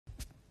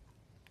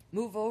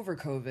Move over,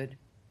 COVID.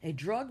 A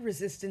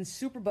drug-resistant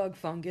superbug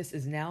fungus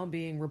is now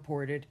being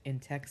reported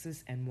in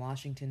Texas and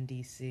Washington,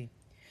 D.C.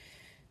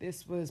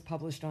 This was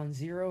published on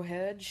Zero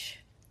Hedge,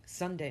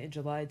 Sunday,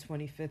 July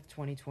 25th,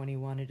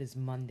 2021. It is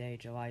Monday,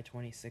 July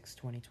 26th,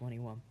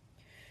 2021.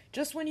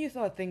 Just when you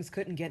thought things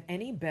couldn't get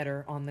any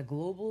better on the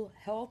global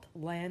health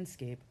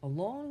landscape,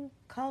 along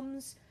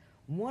comes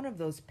one of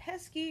those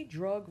pesky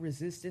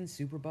drug-resistant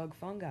superbug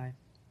fungi.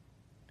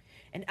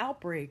 An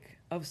outbreak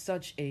of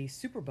such a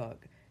superbug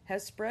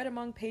has spread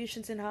among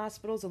patients in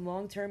hospitals and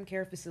long-term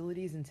care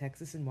facilities in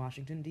Texas and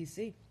Washington,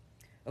 D.C.,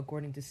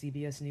 according to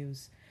CBS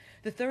News.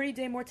 The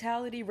 30-day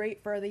mortality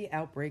rate for the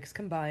outbreaks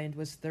combined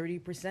was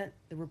 30%,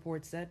 the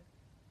report said.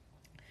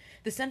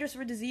 The Centers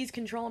for Disease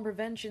Control and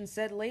Prevention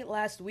said late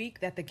last week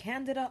that the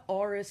Candida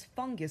auris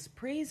fungus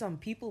preys on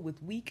people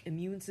with weak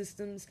immune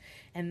systems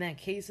and that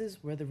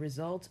cases were the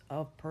result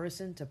of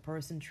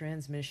person-to-person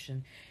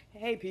transmission.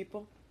 Hey,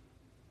 people.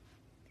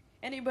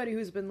 Anybody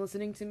who's been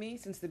listening to me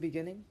since the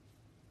beginning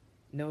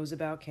knows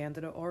about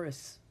Candida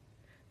auris,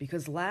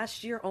 because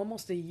last year,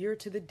 almost a year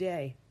to the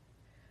day,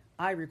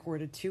 I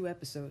recorded 2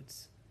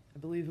 episodes. I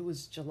believe it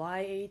was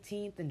July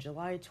 18th and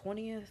July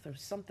 20th or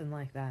something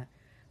like that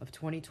of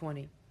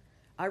 2020.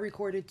 I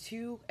recorded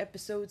 2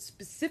 episodes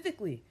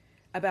specifically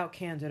about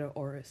Candida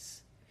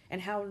auris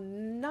and how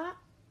not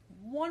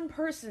one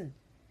person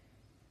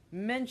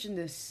mentioned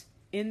this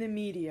in the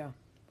media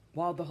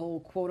while the whole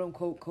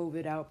quote-unquote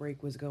COVID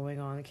outbreak was going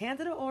on.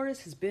 Candida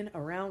auris has been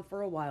around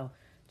for a while.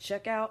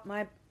 Check out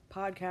my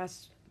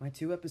podcast, my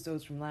 2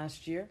 episodes from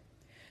last year,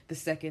 The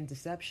Second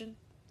Deception,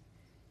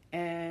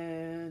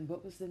 and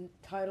what was the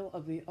title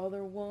of the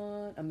other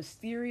one? A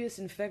Mysterious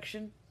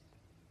Infection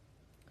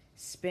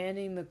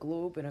Spanning the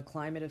Globe in a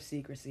Climate of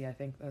Secrecy. I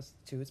think that's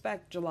 2. It's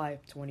back July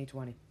of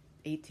 2020,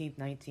 18th,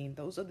 19th.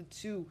 Those are the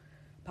 2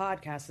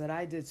 podcasts that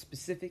I did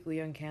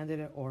specifically on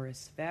Candida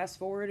auris. Fast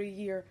forward a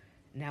year,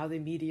 now the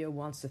media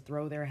wants to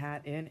throw their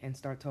hat in and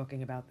start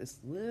talking about this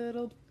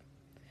little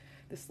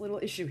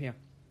issue here.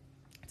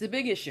 It's a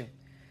big issue.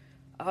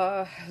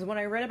 When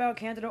I read about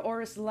Candida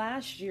auris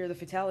last year, the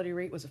fatality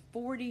rate was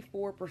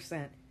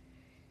 44%.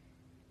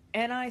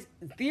 And I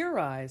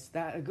theorized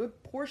that a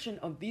good portion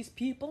of these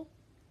people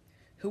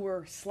who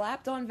were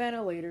slapped on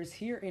ventilators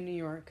here in New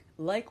York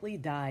likely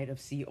died of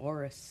C.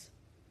 auris.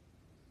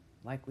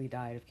 Likely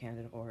died of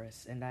Candida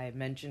auris. And I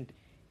mentioned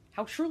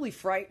how truly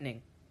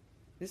frightening,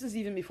 this is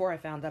even before I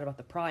found out about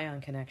the prion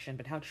connection,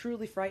 but how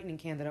truly frightening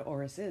Candida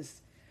auris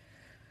is,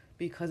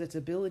 because its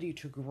ability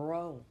to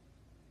grow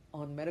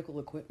on medical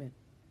equipment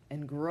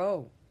and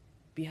grow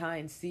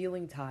behind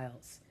ceiling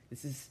tiles.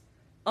 This is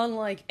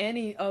unlike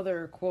any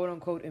other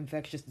quote-unquote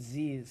infectious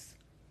disease.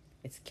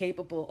 It's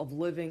capable of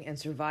living and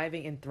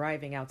surviving and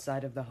thriving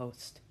outside of the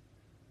host.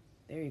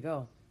 There you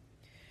go.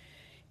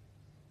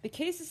 The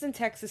cases in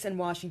Texas and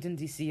Washington,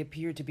 D.C.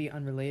 appear to be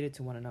unrelated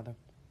to one another.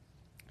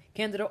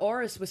 Candida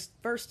auris was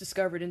first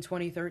discovered in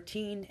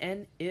 2013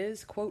 and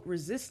is, quote,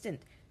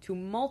 resistant to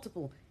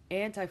multiple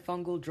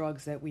antifungal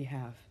drugs that we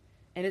have.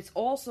 And it's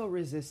also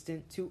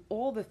resistant to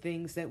all the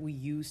things that we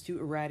use to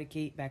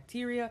eradicate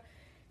bacteria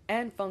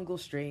and fungal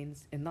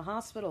strains in the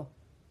hospital,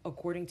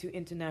 according to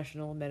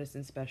international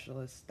medicine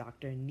specialist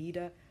Dr.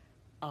 Nida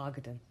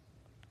Ogden.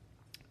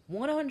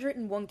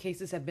 101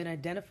 cases have been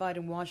identified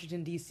in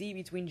Washington, D.C.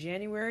 between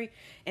January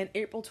and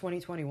April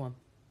 2021.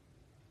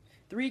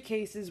 3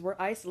 cases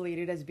were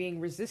isolated as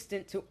being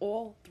resistant to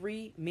all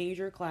 3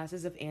 major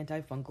classes of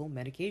antifungal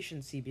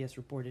medications, CBS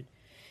reported.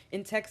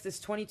 In Texas,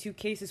 22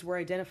 cases were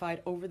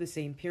identified over the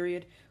same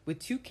period, with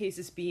 2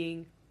 cases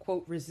being,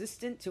 quote,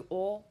 resistant to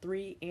all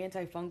 3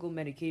 antifungal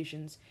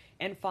medications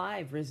and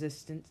 5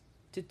 resistant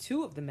to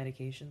 2 of the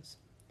medications.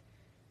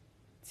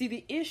 See,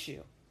 the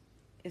issue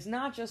is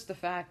not just the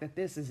fact that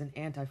this is an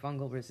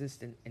antifungal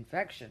resistant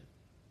infection,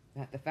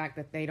 not the fact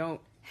that they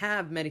don't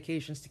have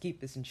medications to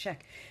keep this in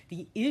check.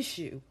 The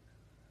issue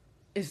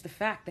is the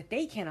fact that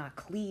they cannot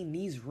clean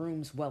these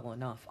rooms well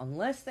enough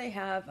unless they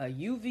have a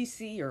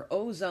UVC or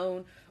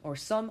ozone or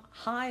some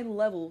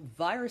high-level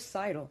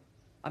fungicidal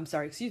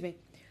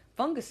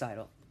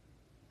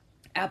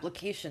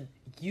application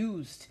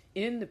used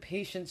in the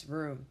patient's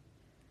room.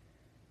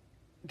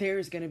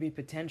 There's going to be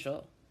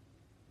potential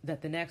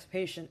that the next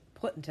patient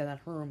put into that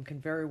room can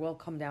very well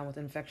come down with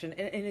infection,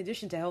 in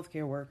addition to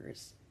healthcare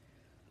workers.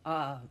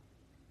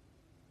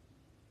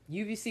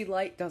 UVC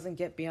light doesn't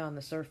get beyond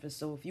the surface,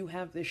 so if you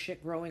have this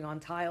shit growing on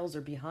tiles or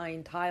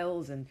behind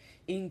tiles and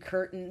in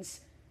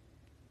curtains,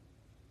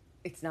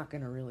 it's not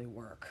going to really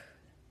work.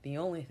 The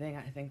only thing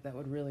I think that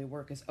would really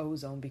work is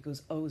ozone,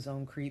 because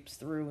ozone creeps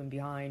through and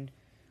behind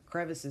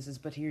crevices.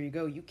 But here you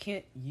go, you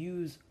can't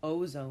use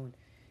ozone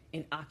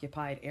in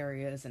occupied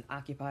areas and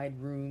occupied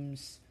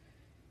rooms.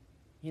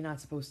 You're not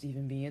supposed to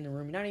even be in the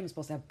room. You're not even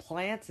supposed to have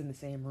plants in the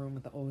same room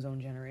with the ozone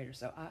generator.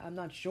 So I'm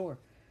not sure.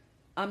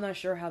 I'm not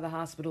sure how the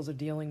hospitals are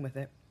dealing with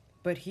it.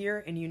 But here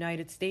in the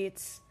United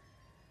States,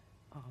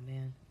 oh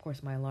man, of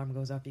course my alarm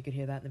goes up. You could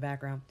hear that in the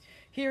background.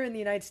 Here in the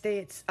United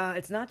States,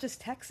 it's not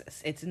just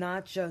Texas. It's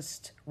not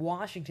just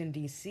Washington,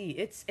 D.C.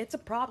 It's a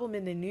problem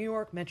in the New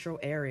York metro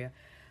area.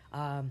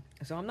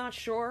 So I'm not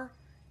sure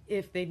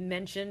if they've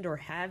mentioned or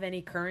have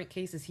any current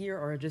cases here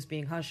or just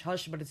being hush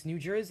hush, but it's New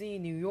Jersey,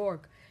 New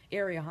York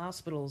area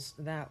hospitals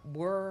that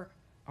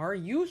are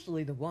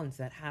usually the ones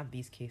that have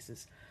these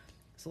cases.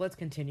 So let's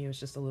continue. It's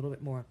just a little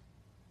bit more.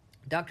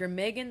 Dr.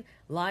 Megan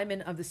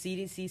Lyman of the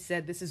CDC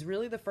said this is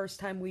really the first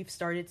time we've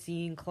started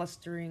seeing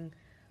clustering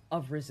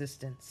of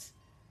resistance.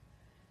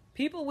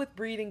 People with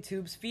breathing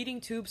tubes,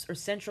 feeding tubes, or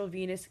central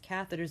venous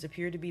catheters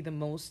appear to be the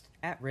most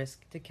at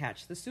risk to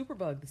catch the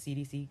superbug, the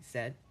CDC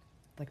said.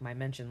 Like I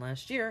mentioned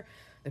last year,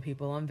 the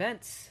people on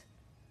vents.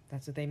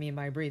 That's what they mean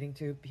by breathing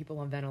tube, people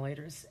on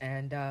ventilators.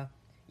 And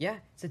yeah,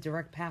 it's a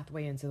direct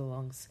pathway into the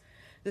lungs.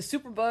 The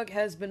superbug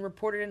has been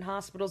reported in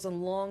hospitals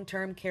and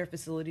long-term care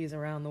facilities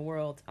around the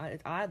world.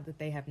 It's odd that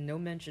they have no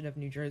mention of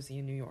New Jersey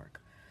and New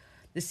York.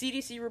 The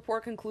CDC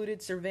report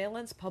concluded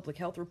surveillance, public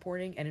health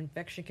reporting, and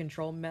infection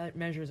control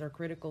measures are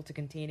critical to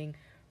containing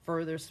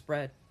further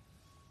spread.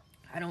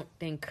 I don't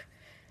think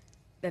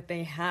that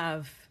they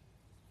have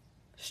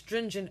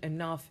stringent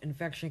enough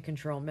infection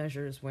control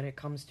measures when it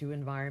comes to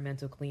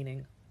environmental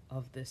cleaning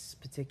of this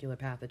particular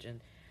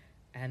pathogen.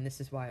 And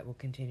this is why it will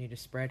continue to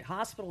spread.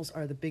 Hospitals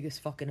are the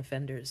biggest fucking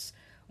offenders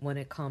when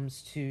it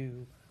comes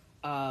to,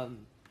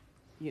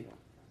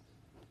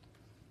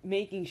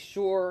 making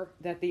sure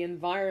that the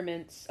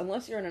environments,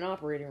 unless you're in an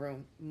operating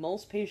room,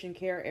 most patient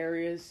care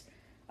areas,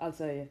 I'll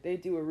tell you, they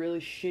do a really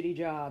shitty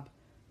job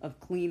of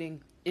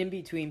cleaning in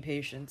between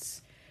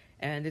patients.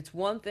 And it's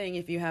one thing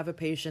if you have a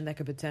patient that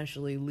could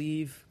potentially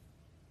leave,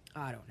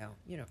 I don't know,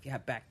 if you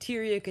have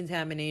bacteria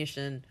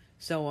contamination,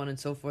 so on and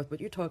so forth,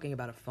 but you're talking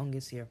about a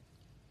fungus here.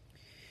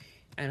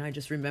 And I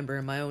just remember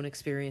in my own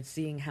experience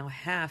seeing how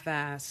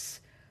half-ass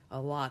a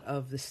lot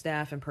of the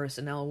staff and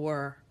personnel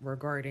were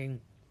regarding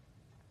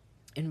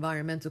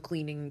environmental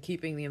cleaning and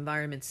keeping the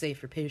environment safe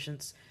for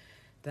patients,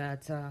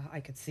 that I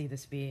could see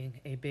this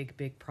being a big,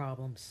 big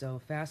problem. So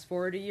fast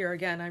forward a year.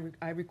 Again,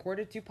 I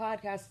recorded 2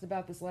 podcasts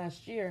about this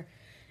last year.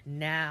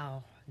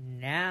 Now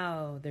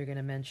they're going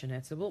to mention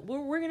it. So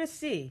we're going to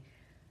see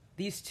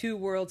these two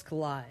worlds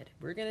collide.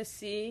 We're going to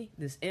see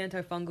this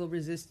antifungal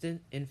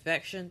resistant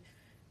infection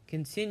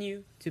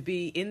continue to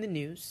be in the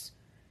news,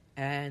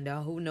 and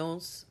who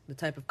knows the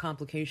type of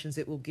complications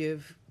it will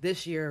give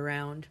this year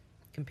around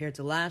compared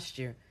to last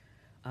year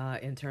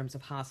in terms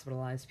of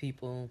hospitalized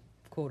people,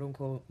 quote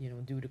unquote,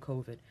 due to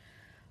COVID.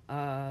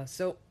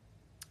 So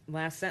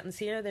last sentence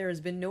here, there has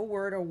been no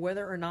word on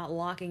whether or not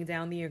locking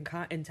down the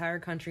entire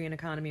country and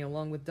economy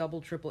along with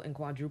double, triple, and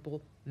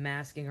quadruple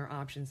masking are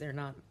options. They're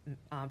not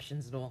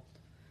options at all.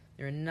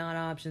 They're not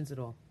options at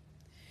all.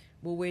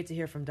 We'll wait to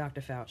hear from Dr.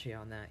 Fauci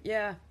on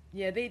that.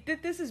 Yeah,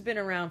 this has been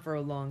around for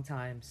a long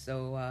time.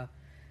 So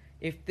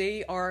if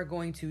they are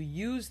going to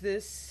use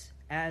this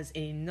as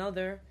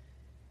another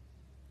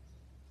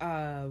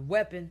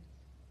weapon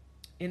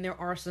in their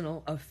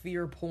arsenal of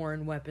fear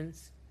porn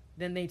weapons,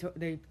 then they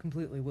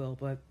completely will.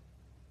 But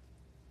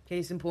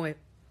case in point,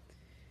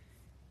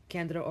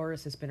 Candida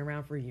auris has been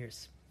around for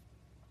years.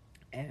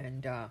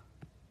 And,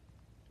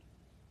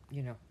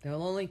 they'll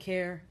only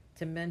care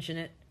to mention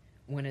it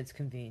when it's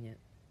convenient.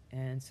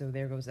 And so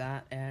there goes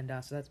that. And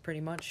so that's pretty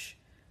much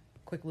a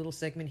quick little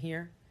segment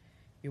here.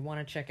 If you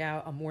want to check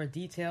out a more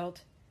detailed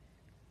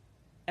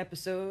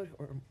episode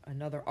or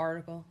another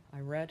article I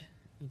read,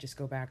 you just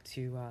go back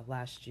to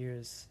last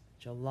year's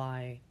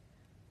July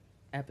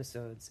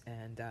episodes,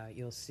 and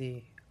you'll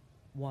see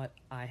what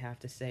I have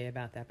to say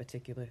about that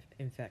particular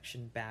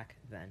infection back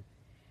then.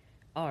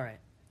 All right.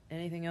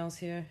 Anything else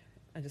here?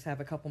 I just have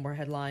a couple more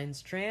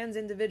headlines.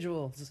 Transgender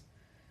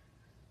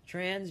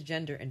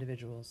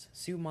individuals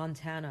sue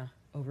Montana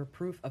over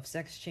proof of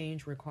sex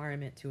change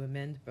requirement to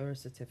amend birth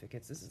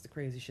certificates. This is the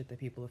crazy shit that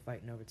people are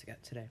fighting over to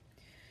get today.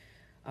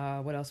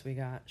 What else we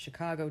got?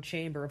 Chicago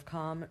Chamber of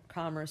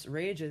Commerce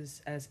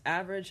rages as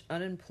average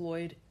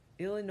unemployed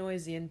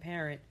Illinoisian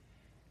parent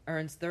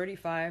earns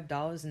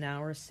 $35 an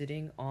hour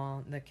sitting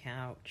on the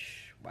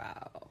couch.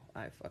 Wow.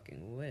 I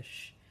fucking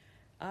wish.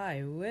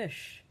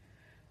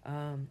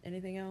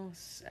 Anything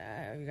else?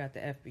 We got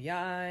the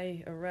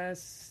FBI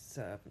arrests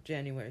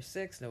January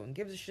 6th. No one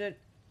gives a shit.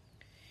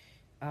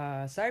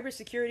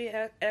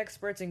 Cybersecurity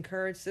experts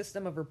encourage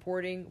system of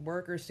reporting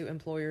workers to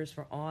employers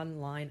for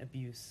online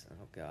abuse.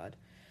 Oh, God.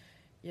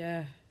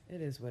 Yeah,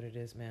 it is what it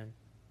is, man.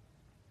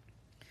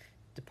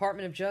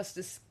 Department of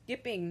Justice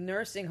skipping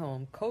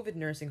COVID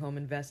nursing home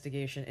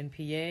investigation in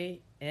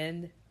PA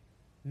and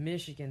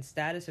Michigan.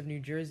 Status of New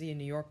Jersey and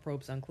New York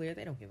probes unclear.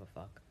 They don't give a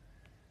fuck.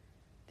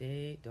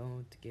 They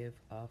don't give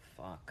a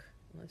fuck.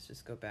 Let's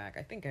just go back.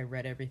 I think I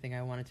read everything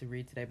I wanted to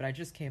read today, but I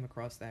just came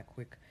across that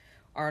quick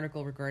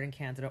article regarding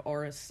Candida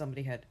auris.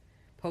 Somebody had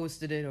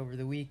posted it over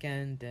the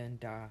weekend,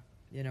 and,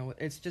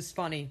 it's just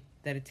funny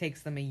that it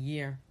takes them a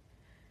year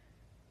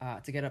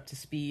to get up to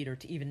speed or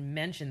to even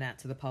mention that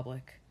to the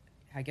public.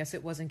 I guess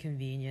it wasn't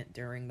convenient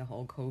during the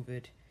whole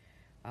COVID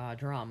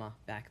drama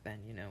back then.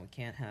 We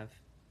can't have...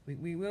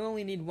 We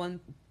only need one...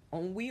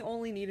 We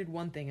only needed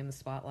one thing in the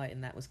spotlight,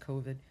 and that was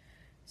COVID,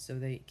 so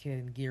they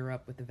can gear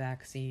up with the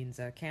vaccines.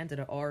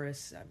 Candida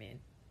auris, I mean,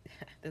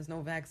 there's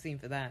no vaccine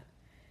for that.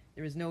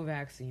 There is no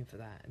vaccine for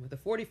that. And with a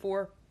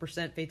 44%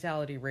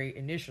 fatality rate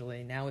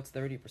initially, now it's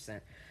 30%.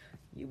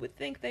 You would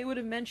think they would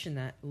have mentioned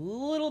that a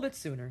little bit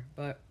sooner.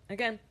 But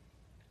again,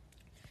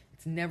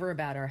 it's never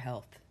about our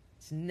health.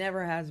 It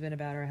never has been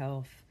about our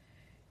health.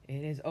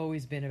 It has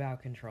always been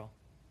about control.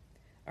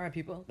 All right,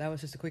 people, that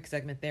was just a quick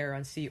segment there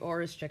on Sea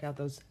Auras. Check out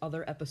those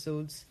other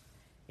episodes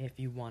if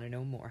you want to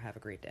know more. Have a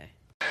great day.